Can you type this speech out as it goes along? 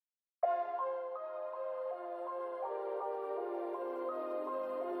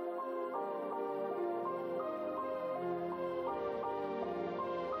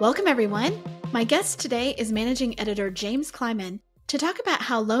Welcome, everyone. My guest today is Managing Editor James Kleimann to talk about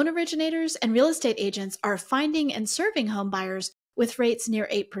how loan originators and real estate agents are finding and serving home buyers with rates near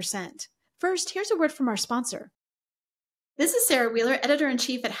 8%. First, here's a word from our sponsor. This is Sarah Wheeler,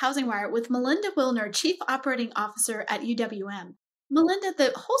 Editor-in-Chief at HousingWire, with Melinda Wilner, Chief Operating Officer at UWM. Melinda,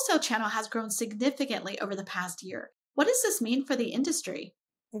 the wholesale channel has grown significantly over the past year. What does this mean for the industry?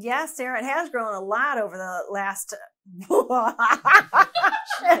 Yes, Sarah, it has grown a lot over the last...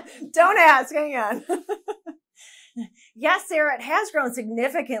 Don't ask, hang on. Yes, Sarah, it has grown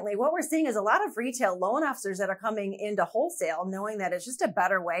significantly. What we're seeing is a lot of retail loan officers that are coming into wholesale, knowing that it's just a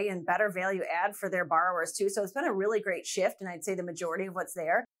better way and better value add for their borrowers too. So it's been a really great shift, and I'd say the majority of what's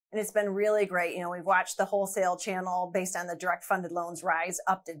there. And it's been really great. You know, we've watched the wholesale channel based on the direct funded loans rise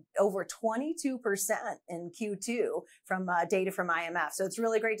up to over 22% in Q2 from data from IMF. So it's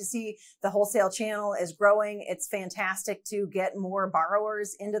really great to see the wholesale channel is growing. It's fantastic to get more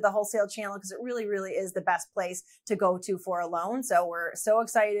borrowers into the wholesale channel because it really, really is the best place to go to for a loan. So we're so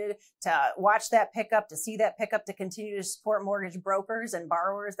excited to watch that pickup, to see that pickup, to continue to support mortgage brokers and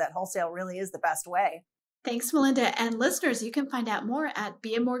borrowers. That wholesale really is the best way. Thanks, Melinda. And listeners, you can find out more at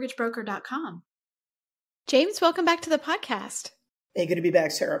beamortgagebroker.com. James, welcome back to the podcast. Hey, good to be back,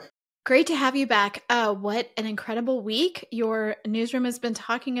 Sarah. Great to have you back. What an incredible week. Your newsroom has been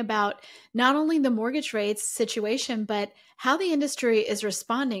talking about not only the mortgage rates situation, but how the industry is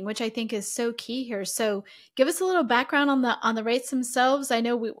responding, which I think is so key here. So give us a little background on the rates themselves. I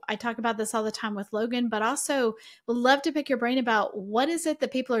know I talk about this all the time with Logan, but also would love to pick your brain about what is it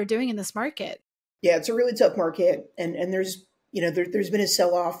that people are doing in this market? Yeah, it's a really tough market, and there's there's been a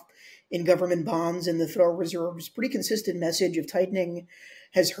sell-off in government bonds, and the Federal Reserve's pretty consistent message of tightening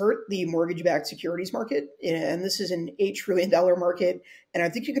has hurt the mortgage-backed securities market. And this is an $8 trillion market, and I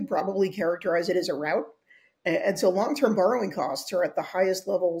think you could probably characterize it as a rout. And so long-term borrowing costs are at the highest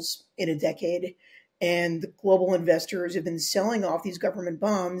levels in a decade, and global investors have been selling off these government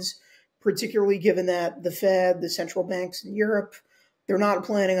bonds, particularly given that the Fed, the central banks in Europe, they're not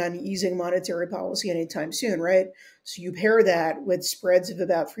planning on easing monetary policy anytime soon, right? So you pair that with spreads of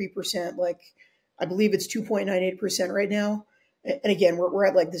about 3%, like I believe it's 2.98% right now. And again, we're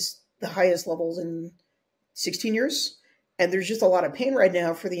at like the highest levels in 16 years. And there's just a lot of pain right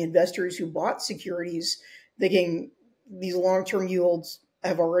now for the investors who bought securities thinking these long-term yields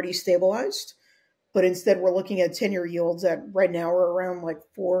have already stabilized. But instead, we're looking at 10-year yields that right now are around like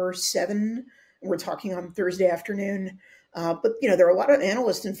 4.7. And we're talking on Thursday afternoon. But, there are a lot of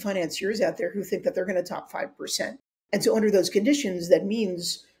analysts and financiers out there who think that they're going to top 5%. And so under those conditions, that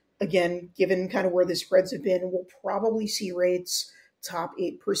means, again, given kind of where the spreads have been, we'll probably see rates top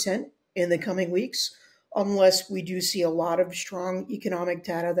 8% in the coming weeks, unless we do see a lot of strong economic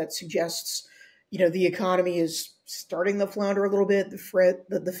data that suggests, the economy is starting to flounder a little bit.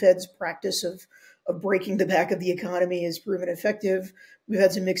 The Fed's practice of breaking the back of the economy has proven effective. We've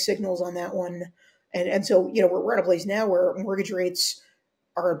had some mixed signals on that one. And so, we're at a place now where mortgage rates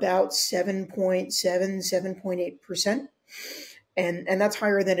are about 7.8%. And that's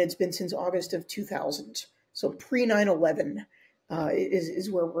higher than it's been since August of 2000. So pre 9/11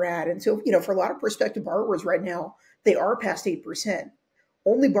 is where we're at. And so, for a lot of prospective borrowers right now, they are past 8%.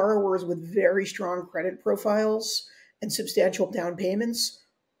 Only borrowers with very strong credit profiles and substantial down payments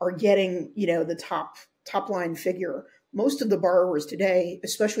are getting, the top line figure. Most of the borrowers today,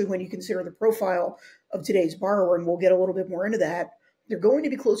 especially when you consider the profile of today's borrower, and we'll get a little bit more into that, they're going to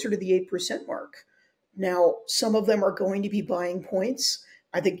be closer to the 8% mark. Now, some of them are going to be buying points.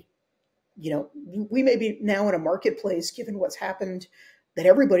 I think, we may be now in a marketplace, given what's happened, that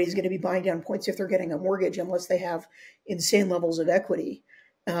everybody's going to be buying down points if they're getting a mortgage, unless they have insane levels of equity.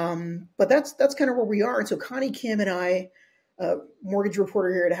 But that's kind of where we are. And so Connie, Kim, and I, mortgage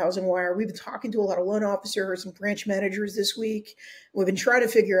reporter here at HousingWire, we've been talking to a lot of loan officers and branch managers this week. We've been trying to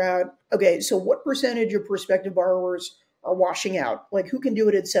figure out, okay, so what percentage of prospective borrowers are washing out? Like, who can do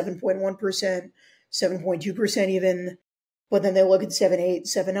it at 7.1%, 7.2% even? But then they look at 7.8,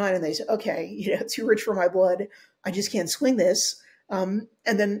 7.9, and they say, okay, too rich for my blood. I just can't swing this. And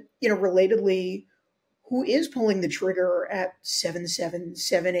then, relatedly, who is pulling the trigger at 7.7,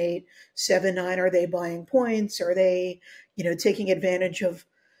 7.8, 7.9? Are they buying points? Are they, taking advantage of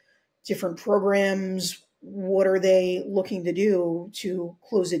different programs? What are they looking to do to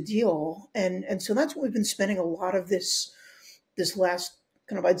close a deal? And so that's what we've been spending a lot of this last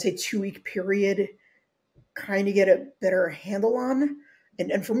kind of, I'd say, 2-week period trying to get a better handle on.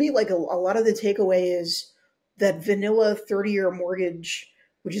 And for me, like a lot of the takeaway is that vanilla 30-year mortgage,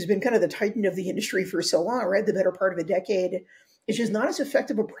 which has been kind of the titan of the industry for so long, right? The better part of a decade, is just not as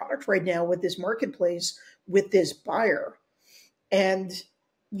effective a product right now with this marketplace, with this buyer. And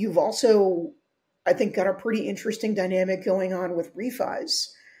you've also, I think, got a pretty interesting dynamic going on with refis.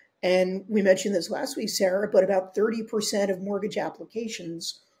 And we mentioned this last week, Sarah, but about 30% of mortgage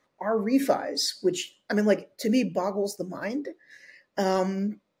applications are refis, which, I mean, like, to me, boggles the mind.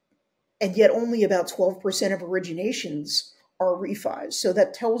 Um, and yet only about 12% of originations are refis. So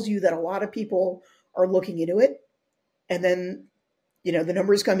that tells you that a lot of people are looking into it. And then, the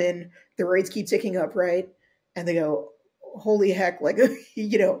numbers come in, the rates keep ticking up, right? And they go, holy heck, like,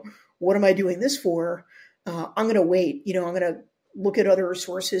 what am I doing this for? I'm going to wait. I'm going to look at other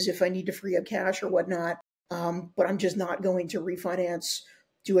sources if I need to free up cash or whatnot. But I'm just not going to refinance,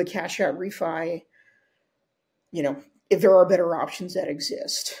 do a cash out refi, if there are better options that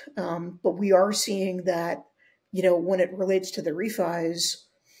exist. But we are seeing that, when it relates to the refis,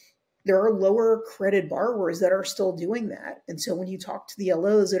 there are lower credit borrowers that are still doing that. And so when you talk to the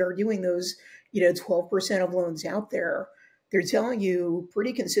LOs that are doing those, 12% of loans out there, they're telling you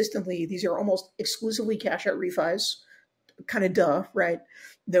pretty consistently, these are almost exclusively cash out refis. Kind of duh, right?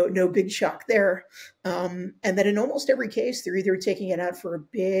 No big shock there. And then in almost every case, they're either taking it out for a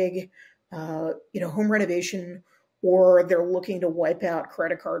big, home renovation, or they're looking to wipe out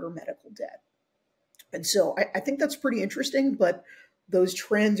credit card or medical debt. And so I think that's pretty interesting, but those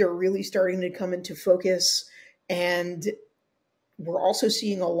trends are really starting to come into focus. And we're also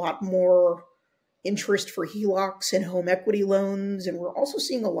seeing a lot more interest for HELOCs and home equity loans. And we're also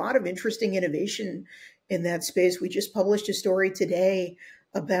seeing a lot of interesting innovation in that space. We just published a story today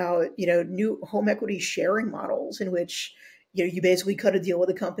about, new home equity sharing models in which, you basically cut a deal with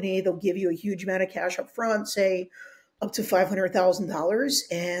a company. They'll give you a huge amount of cash up front, say up to $500,000.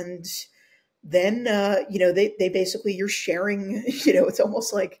 And then, they basically, you're sharing, it's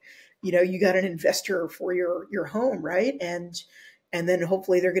almost like, you got an investor for your home, right? And then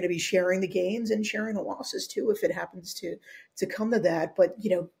hopefully they're going to be sharing the gains and sharing the losses too, if it happens to come to that. But,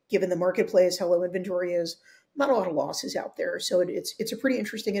 given the marketplace, how low inventory is, not a lot of losses out there. So it's a pretty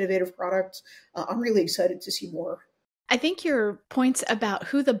interesting, innovative product. I'm really excited to see more. I think your points about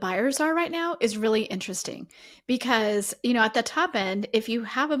who the buyers are right now is really interesting because, at the top end, if you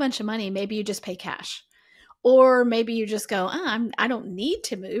have a bunch of money, maybe you just pay cash. Or maybe you just go, I don't need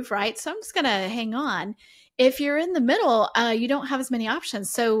to move, right? So I'm just going to hang on. If you're in the middle, you don't have as many options.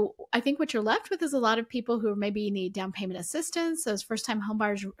 So I think what you're left with is a lot of people who maybe need down payment assistance, those first-time home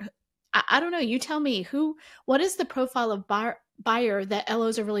buyers. I don't know. You tell me, what is the profile of buyer that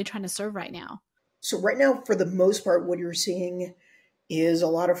LOs are really trying to serve right now? So right now, for the most part, what you're seeing is a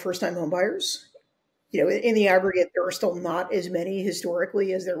lot of first-time home buyers. In the aggregate, there are still not as many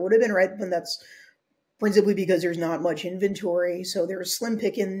historically as there would have been, right? And that's principally because there's not much inventory. So there's slim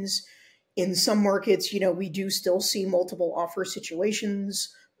pickings. In some markets, we do still see multiple offer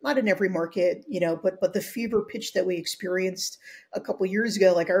situations. Not in every market, but the fever pitch that we experienced a couple of years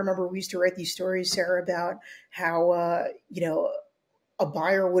ago, like I remember we used to write these stories, Sarah, about how, a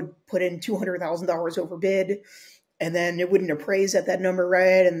buyer would put in $200,000 over bid, and then it wouldn't appraise at that number,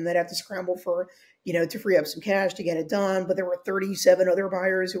 right? And they'd have to scramble for, to free up some cash to get it done. But there were 37 other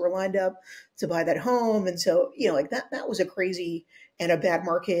buyers who were lined up to buy that home. And so, like that was a crazy and a bad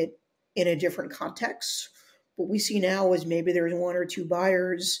market in a different context. What we see now is maybe there's one or two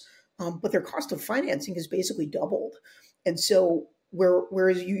buyers, but their cost of financing has basically doubled. And so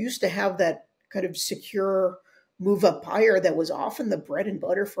whereas you used to have that kind of secure move up buyer that was often the bread and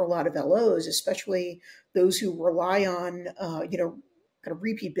butter for a lot of LOs, especially those who rely on, kind of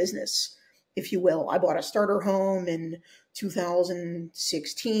repeat business, if you will. I bought a starter home in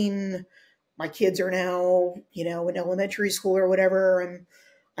 2016. My kids are now, in elementary school or whatever. And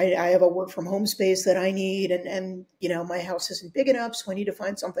I have a work from home space that I need. And, my house isn't big enough, so I need to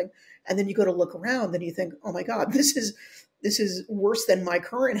find something. And then you go to look around and you think, oh my God, this is worse than my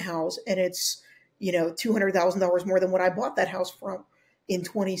current house. And it's, $200,000 more than what I bought that house from in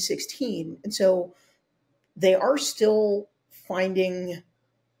 2016. And so they are still finding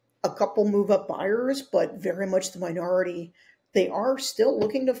a couple move up buyers, but very much the minority. They are still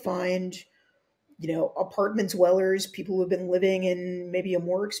looking to find, apartment dwellers, people who have been living in maybe a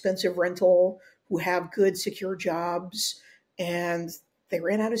more expensive rental, who have good, secure jobs, and they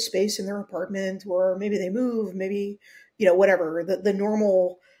ran out of space in their apartment, or maybe they moved, maybe, whatever, the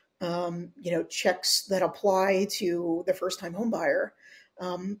normal, checks that apply to the first-time home buyer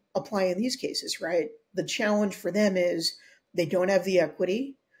apply in these cases, right? The challenge for them is they don't have the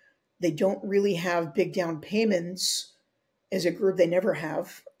equity. They don't really have big down payments as a group. They never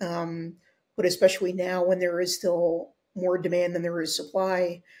have. But especially now when there is still more demand than there is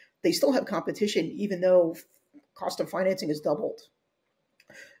supply, they still have competition, even though cost of financing has doubled.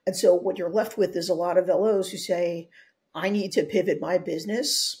 And so what you're left with is a lot of LOs who say, I need to pivot my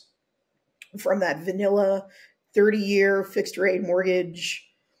business from that vanilla 30-year fixed rate mortgage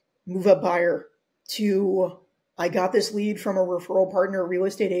move up buyer to I got this lead from a referral partner, real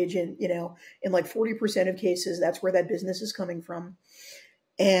estate agent, in like 40% of cases, that's where that business is coming from.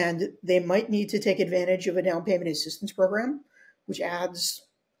 And they might need to take advantage of a down payment assistance program, which adds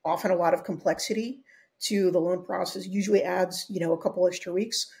often a lot of complexity to the loan process, usually adds, a couple extra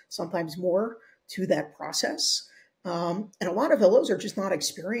weeks, sometimes more to that process. And a lot of LOs are just not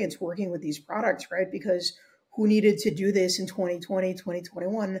experienced working with these products, right? Because who needed to do this in 2020,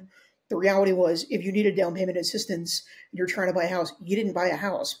 2021? The reality was if you needed down payment assistance and you're trying to buy a house, you didn't buy a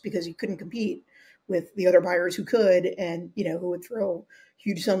house because you couldn't compete with the other buyers who could and, who would throw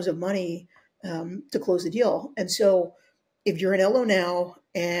huge sums of money to close the deal. And so if you're an LO now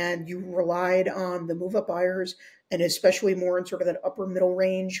and you relied on the move up buyers and especially more in sort of that upper middle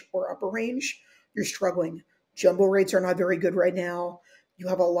range or upper range, you're struggling. Jumbo rates are not very good right now. You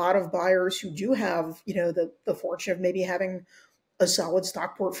have a lot of buyers who do have, the fortune of maybe having a solid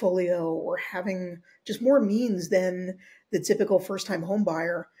stock portfolio or having just more means than the typical first-time home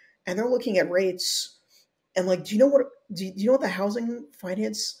buyer. And they're looking at rates and like, do you know what the housing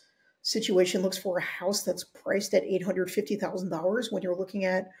finance situation looks for a house that's priced at $850,000 when you're looking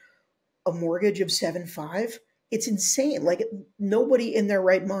at a mortgage of 7.5? It's insane. Like nobody in their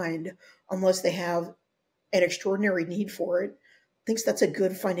right mind, unless they have an extraordinary need for it, thinks that's a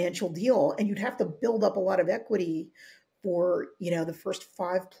good financial deal. And you'd have to build up a lot of equity for, the first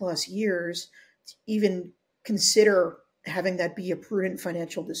 5+ years to even consider having that be a prudent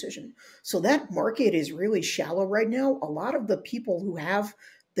financial decision. So that market is really shallow right now. A lot of the people who have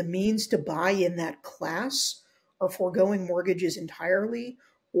the means to buy in that class are foregoing mortgages entirely,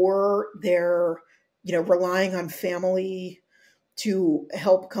 or they're, relying on family to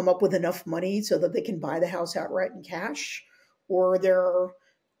help come up with enough money so that they can buy the house outright in cash, or they're,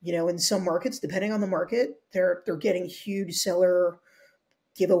 in some markets, depending on the market, they're getting huge seller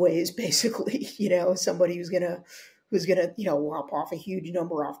giveaways, basically, somebody who's gonna, lop off a huge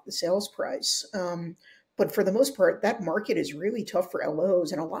number off the sales price. But for the most part, that market is really tough for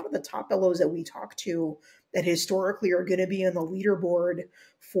LOs. And a lot of the top LOs that we talk to that historically are going to be on the leaderboard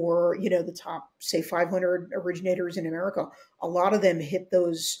for, the top, say, 500 originators in America, a lot of them hit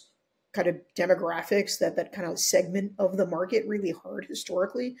those kind of demographics, that kind of segment of the market really hard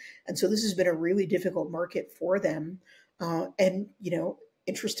historically. And so this has been a really difficult market for them. And,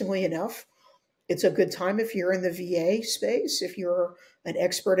 interestingly enough, it's a good time if you're in the VA space, if you're an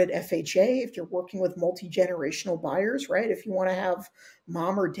expert at FHA, if you're working with multi-generational buyers, right? If you want to have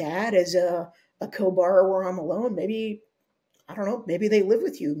mom or dad as a co-borrower on the loan, maybe, I don't know, maybe they live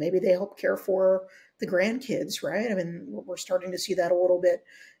with you. Maybe they help care for the grandkids, right? I mean, we're starting to see that a little bit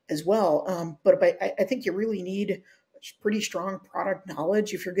as well. But I think you really need pretty strong product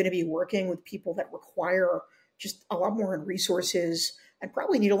knowledge if you're going to be working with people that require just a lot more in resources and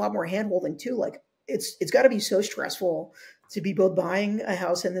probably need a lot more handholding too. Like it's got to be so stressful to be both buying a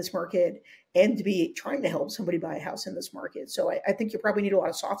house in this market and to be trying to help somebody buy a house in this market. So I think you probably need a lot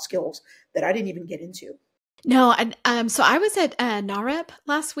of soft skills that I didn't even get into. No, so I was at NAREP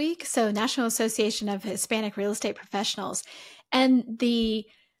last week, so National Association of Hispanic Real Estate Professionals, and the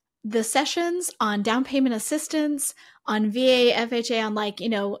sessions on down payment assistance, on VA, FHA, on like,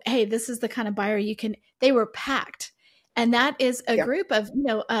 hey, this is the kind of buyer they were packed. And that is a group of,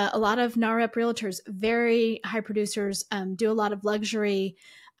 a lot of NAREP realtors, very high producers, do a lot of luxury,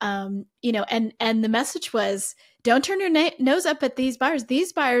 and the message was, don't turn your nose up at these buyers.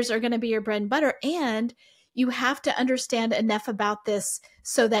 These buyers are going to be your bread and butter. And you have to understand enough about this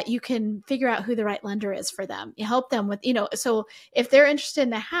so that you can figure out who the right lender is for them. You help them with, so if they're interested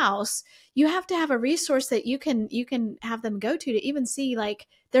in a house, you have to have a resource that you can have them go to even see, like,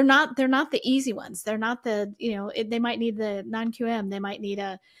 they're not the easy ones. They're not the, they might need the non-QM. They might need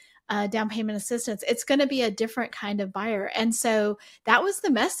a down payment assistance. It's going to be a different kind of buyer. And so that was the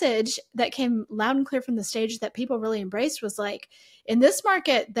message that came loud and clear from the stage that people really embraced, was like, in this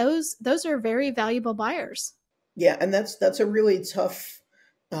market, those are very valuable buyers. Yeah. And that's a really tough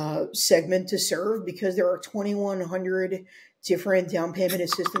segment to serve because there are 2,100 different down payment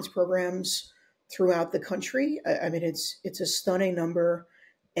assistance programs throughout the country. I mean, it's a stunning number.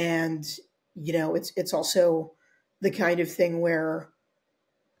 And, it's also the kind of thing where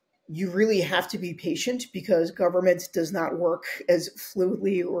you really have to be patient because government does not work as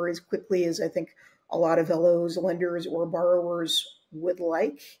fluidly or as quickly as I think a lot of LOs, lenders, or borrowers would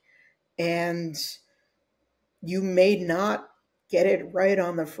like. And you may not get it right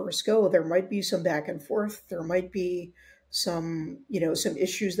on the first go. There might be some back and forth. There might be some, some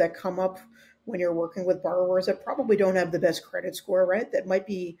issues that come up when you're working with borrowers that probably don't have the best credit score, right? That might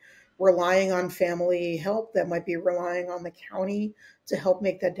be relying on family help, that might be relying on the county to help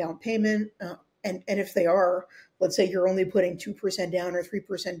make that down payment. And if they are, let's say you're only putting 2% down or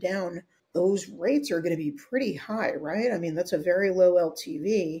 3% down, those rates are going to be pretty high, right? I mean, that's a very low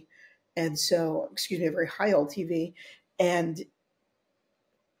LTV. And so, excuse me, a very high LTV. And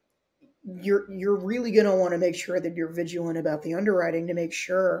you're really going to want to make sure that you're vigilant about the underwriting to make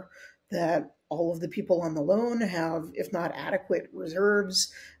sure that all of the people on the loan have, if not adequate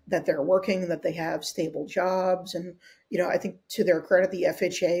reserves, that they're working, that they have stable jobs. And, I think to their credit, the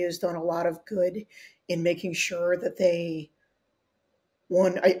FHA has done a lot of good in making sure that they,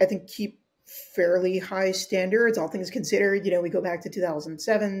 I think, keep fairly high standards, all things considered. We go back to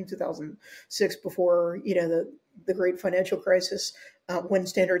 2007, 2006, before, the great financial crisis, when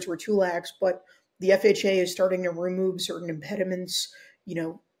standards were too lax. But the FHA is starting to remove certain impediments,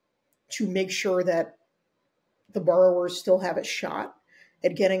 to make sure that the borrowers still have a shot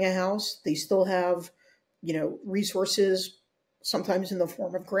at getting a house. They still have, resources, sometimes in the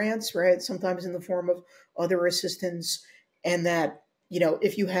form of grants, right? Sometimes in the form of other assistance. And that,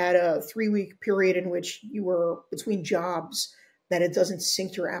 if you had a 3-week period in which you were between jobs, that it doesn't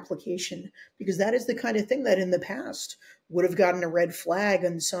sink your application, because that is the kind of thing that in the past would have gotten a red flag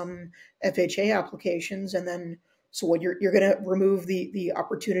on some FHA applications. And then, so what, you're going to remove the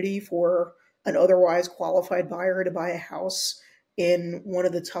opportunity for an otherwise qualified buyer to buy a house in one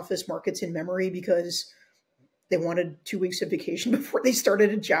of the toughest markets in memory because they wanted 2 weeks of vacation before they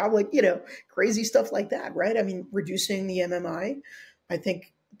started a job, crazy stuff like that, right? I mean, reducing the MMI, I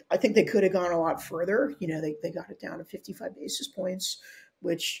think they could have gone a lot further. They got it down to 55 basis points,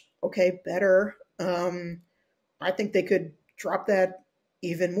 which, okay, better. I think they could drop that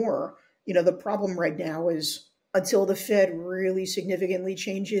even more. The problem right now is until the Fed really significantly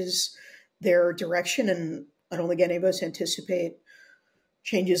changes their direction, and I don't think any of us anticipate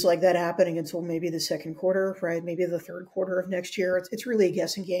changes like that happening until maybe the second quarter, right? Maybe the third quarter of next year. It's really a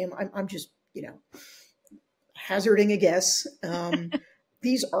guessing game. I'm just, hazarding a guess.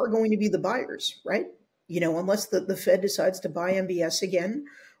 These are going to be the buyers, right? Unless the Fed decides to buy MBS again,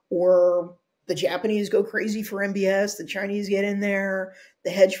 or the Japanese go crazy for MBS, the Chinese get in there, the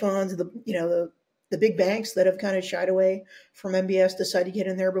hedge funds, the big banks that have kind of shied away from MBS decide to get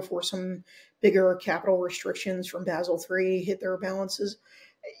in there before some bigger capital restrictions from Basel III hit their balances.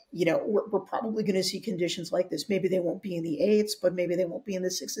 We're probably going to see conditions like this. Maybe they won't be in the 8s, but maybe they won't be in the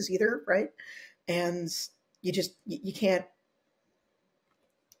 6s either, right? And you can't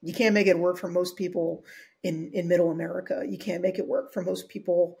make it work for most people in middle America. You can't make it work for most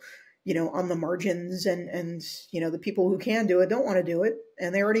people, on the margins, and the people who can do it don't want to do it.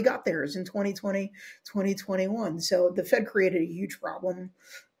 And they already got theirs in 2020, 2021. So the Fed created a huge problem.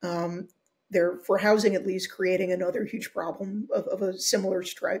 They're, for housing at least, creating another huge problem of a similar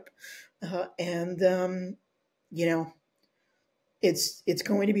stripe. It's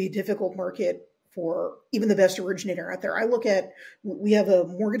going to be a difficult market for even the best originator out there. We have a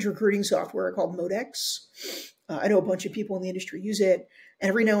mortgage recruiting software called Modex. I know a bunch of people in the industry use it. And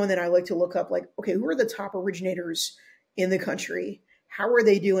every now and then I like to look up, okay, who are the top originators in the country? How are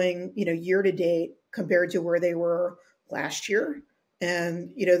they doing, year to date compared to where they were last year?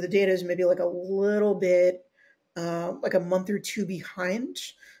 And, the data is maybe a little bit, a month or two behind,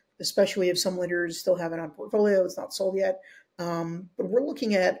 especially if some lenders still have it on portfolio. It's not sold yet. But we're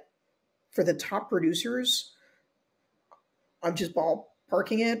looking at, for the top producers, I'm just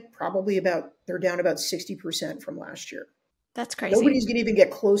ballparking it, they're down about 60% from last year. That's crazy. Nobody's going to even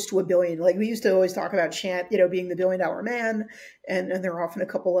get close to $1 billion. We used to always talk about Chant, being the $1 billion man. And there are often a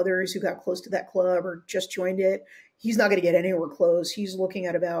couple others who got close to that club or just joined it. He's not going to get anywhere close. He's looking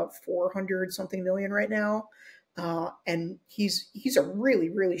at about 400 something million right now. And he's a really,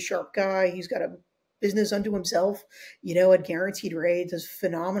 really sharp guy. He's got a business unto himself, at Guaranteed Rate, does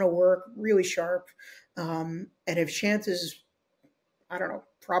phenomenal work, really sharp. And if Chant is, I don't know,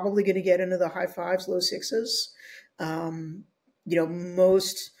 probably going to get into the high 5s, low 6s.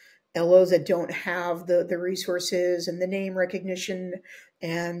 Most LOs that don't have the resources and the name recognition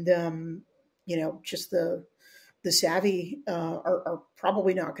and, just the savvy are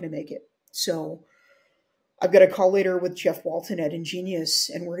probably not going to make it. So I've got a call later with Jeff Walton at Ingenious,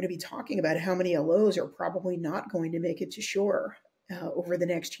 and we're going to be talking about how many LOs are probably not going to make it to shore over the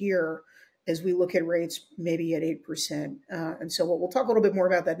next year as we look at rates maybe at 8%. And so we'll talk a little bit more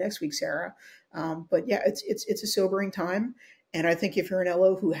about that next week, Sarah. But yeah, it's a sobering time. And I think if you're an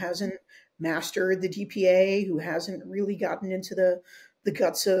LO who hasn't mastered the DPA, who hasn't really gotten into the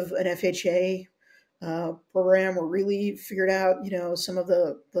guts of an FHA program, or really figured out, some of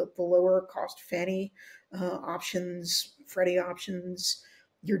the lower cost Fannie options, Freddie options,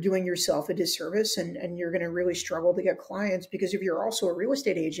 you're doing yourself a disservice, and you're going to really struggle to get clients, because if you're also a real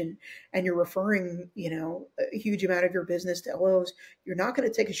estate agent and you're referring, a huge amount of your business to LOs, you're not going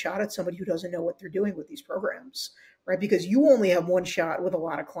to take a shot at somebody who doesn't know what they're doing with these programs, right? Because you only have one shot with a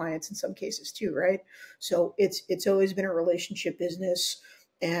lot of clients in some cases too, right? So it's always been a relationship business.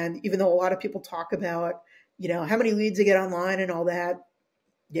 And even though a lot of people talk about, how many leads they get online and all that,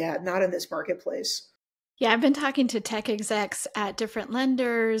 yeah, not in this marketplace. Yeah, I've been talking to tech execs at different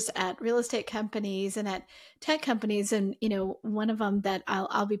lenders, at real estate companies, and at tech companies. And, one of them that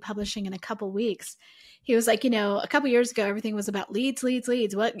I'll be publishing in a couple weeks, he was like, a couple years ago, everything was about leads, leads,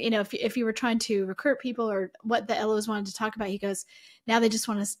 leads. What, if you were trying to recruit people, or what the LOs wanted to talk about, he goes, now they just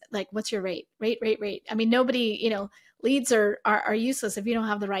want to, like, what's your rate? Rate. I mean, nobody, leads are useless if you don't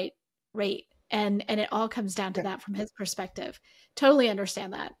have the right rate. And it all comes down to that from his perspective. Totally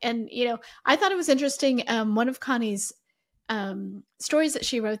understand that. And, I thought it was interesting. One of Connie's stories that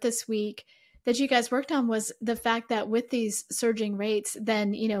she wrote this week that you guys worked on was the fact that with these surging rates,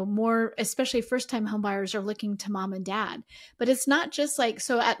 then, more, especially first-time homebuyers, are looking to mom and dad. But it's not just like,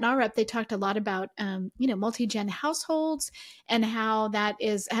 so at NAREP, they talked a lot about, multi-gen households, and how that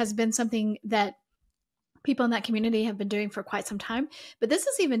has been something that people in that community have been doing for quite some time. But this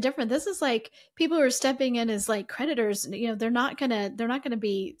is even different. This is like people who are stepping in as like creditors. They're not gonna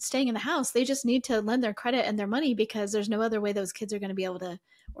be staying in the house. They just need to lend their credit and their money, because there's no other way those kids are going to be able to,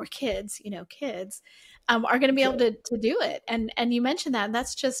 or kids, are going to be able to do it. And you mentioned that, and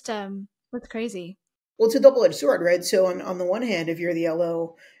that's just that's crazy. Well, it's a double-edged sword, right? So on the one hand, if you're the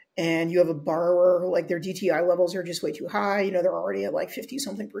LO and you have a borrower who, like, their DTI levels are just way too high, they're already at like 50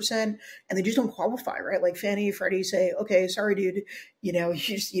 something percent, and they just don't qualify, right? Like Fannie, Freddie say, okay, sorry, dude, you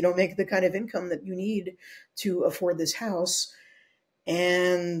don't make the kind of income that you need to afford this house.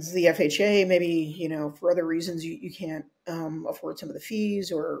 And the FHA, maybe, for other reasons, you can't afford some of the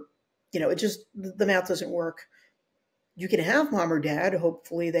fees, or, it just, the math doesn't work. You can have mom or dad.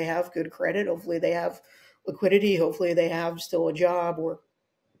 Hopefully they have good credit. Hopefully they have liquidity. Hopefully they have still a job, or,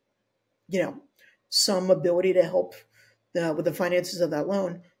 some ability to help with the finances of that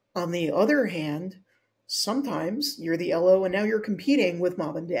loan. On the other hand, sometimes you're the LO and now you're competing with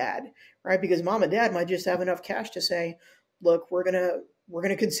mom and dad, right? Because mom and dad might just have enough cash to say, look, we're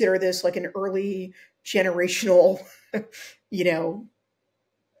gonna consider this like an early generational,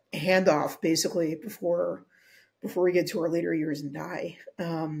 handoff, basically, before we get to our later years and die.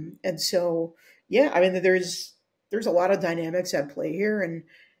 And so, yeah, I mean, there's a lot of dynamics at play here,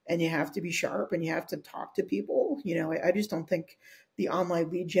 and you have to be sharp, and you have to talk to people. I just don't think the online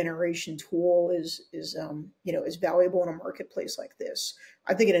lead generation tool is valuable in a marketplace like this.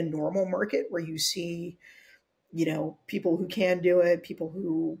 I think in a normal market where you see, people who can do it, people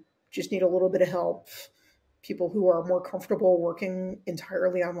who just need a little bit of help, people who are more comfortable working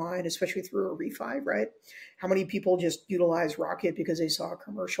entirely online, especially through a refi, right? How many people just utilize Rocket because they saw a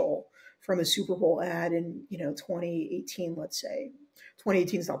commercial from a Super Bowl ad in, 2018, let's say.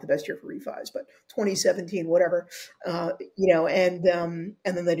 2018 is not the best year for refis, but 2017, whatever, and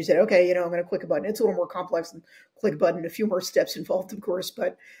then they just said, okay, I'm going to click a button. It's a little more complex than click a button, a few more steps involved, of course,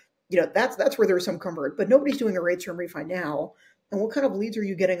 but that's where there's some comfort. But nobody's doing a rate term refi now. And what kind of leads are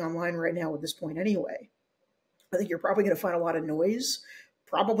you getting online right now at this point anyway? I think you're probably going to find a lot of noise.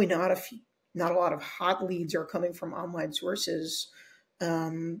 Probably not a lot of hot leads are coming from online sources.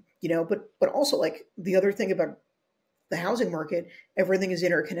 But also, like, the other thing about the housing market, everything is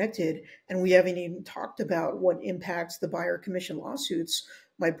interconnected, and we haven't even talked about what impacts the buyer commission lawsuits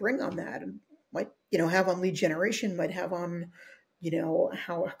might bring on that, and might have on lead generation, might have on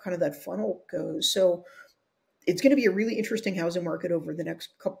how kind of that funnel goes. So it's going to be a really interesting housing market over the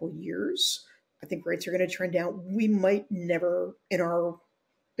next couple of years. I think rates are going to trend down. We might never,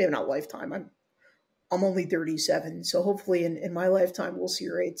 maybe not lifetime. I'm only 37, so hopefully in my lifetime we'll see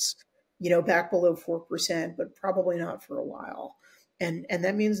rates back below 4%, but probably not for a while. And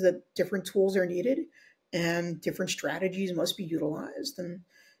that means that different tools are needed and different strategies must be utilized. And,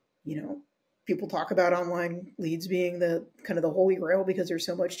 people talk about online leads being the kind of the holy grail because they're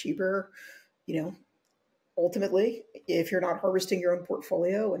so much cheaper. Ultimately, if you're not harvesting your own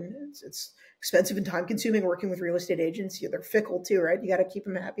portfolio, and it's expensive and time consuming working with real estate agents, they're fickle too, right? You got to keep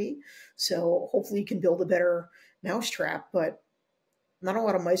them happy. So hopefully you can build a better mousetrap, but not a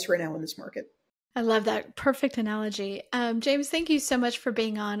lot of mice right now in this market. I love that. Perfect analogy. James, thank you so much for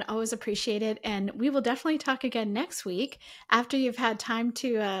being on. Always appreciate it. And we will definitely talk again next week after you've had time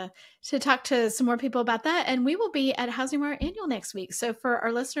to talk to some more people about that. And we will be at HousingWire Annual next week. So for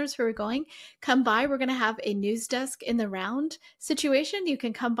our listeners who are going, come by. We're going to have a news desk in the round situation. You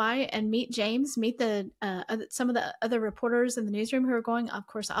can come by and meet James, meet the some of the other reporters in the newsroom who are going. Of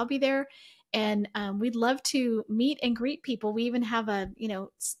course, I'll be there. And we'd love to meet and greet people. We even have a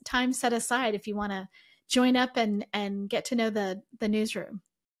time set aside if you want to join up and get to know the newsroom.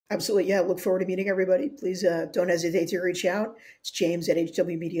 Absolutely. Yeah. Look forward to meeting everybody. Please don't hesitate to reach out. It's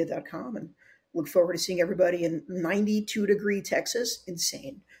james@hwmedia.com, and look forward to seeing everybody in 92-degree Texas.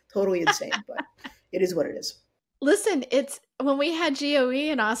 Insane. Totally insane, but it is what it is. Listen, it's when we had GOE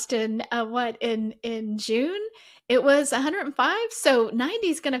in Austin, in June, it was 105. So 90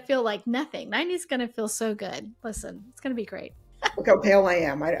 is going to feel like nothing. 90 is going to feel so good. Listen, it's going to be great. Look how pale I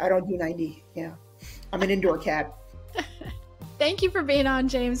am. I don't do 90. Yeah. I'm an indoor cat. Thank you for being on,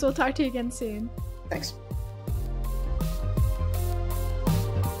 James. We'll talk to you again soon. Thanks.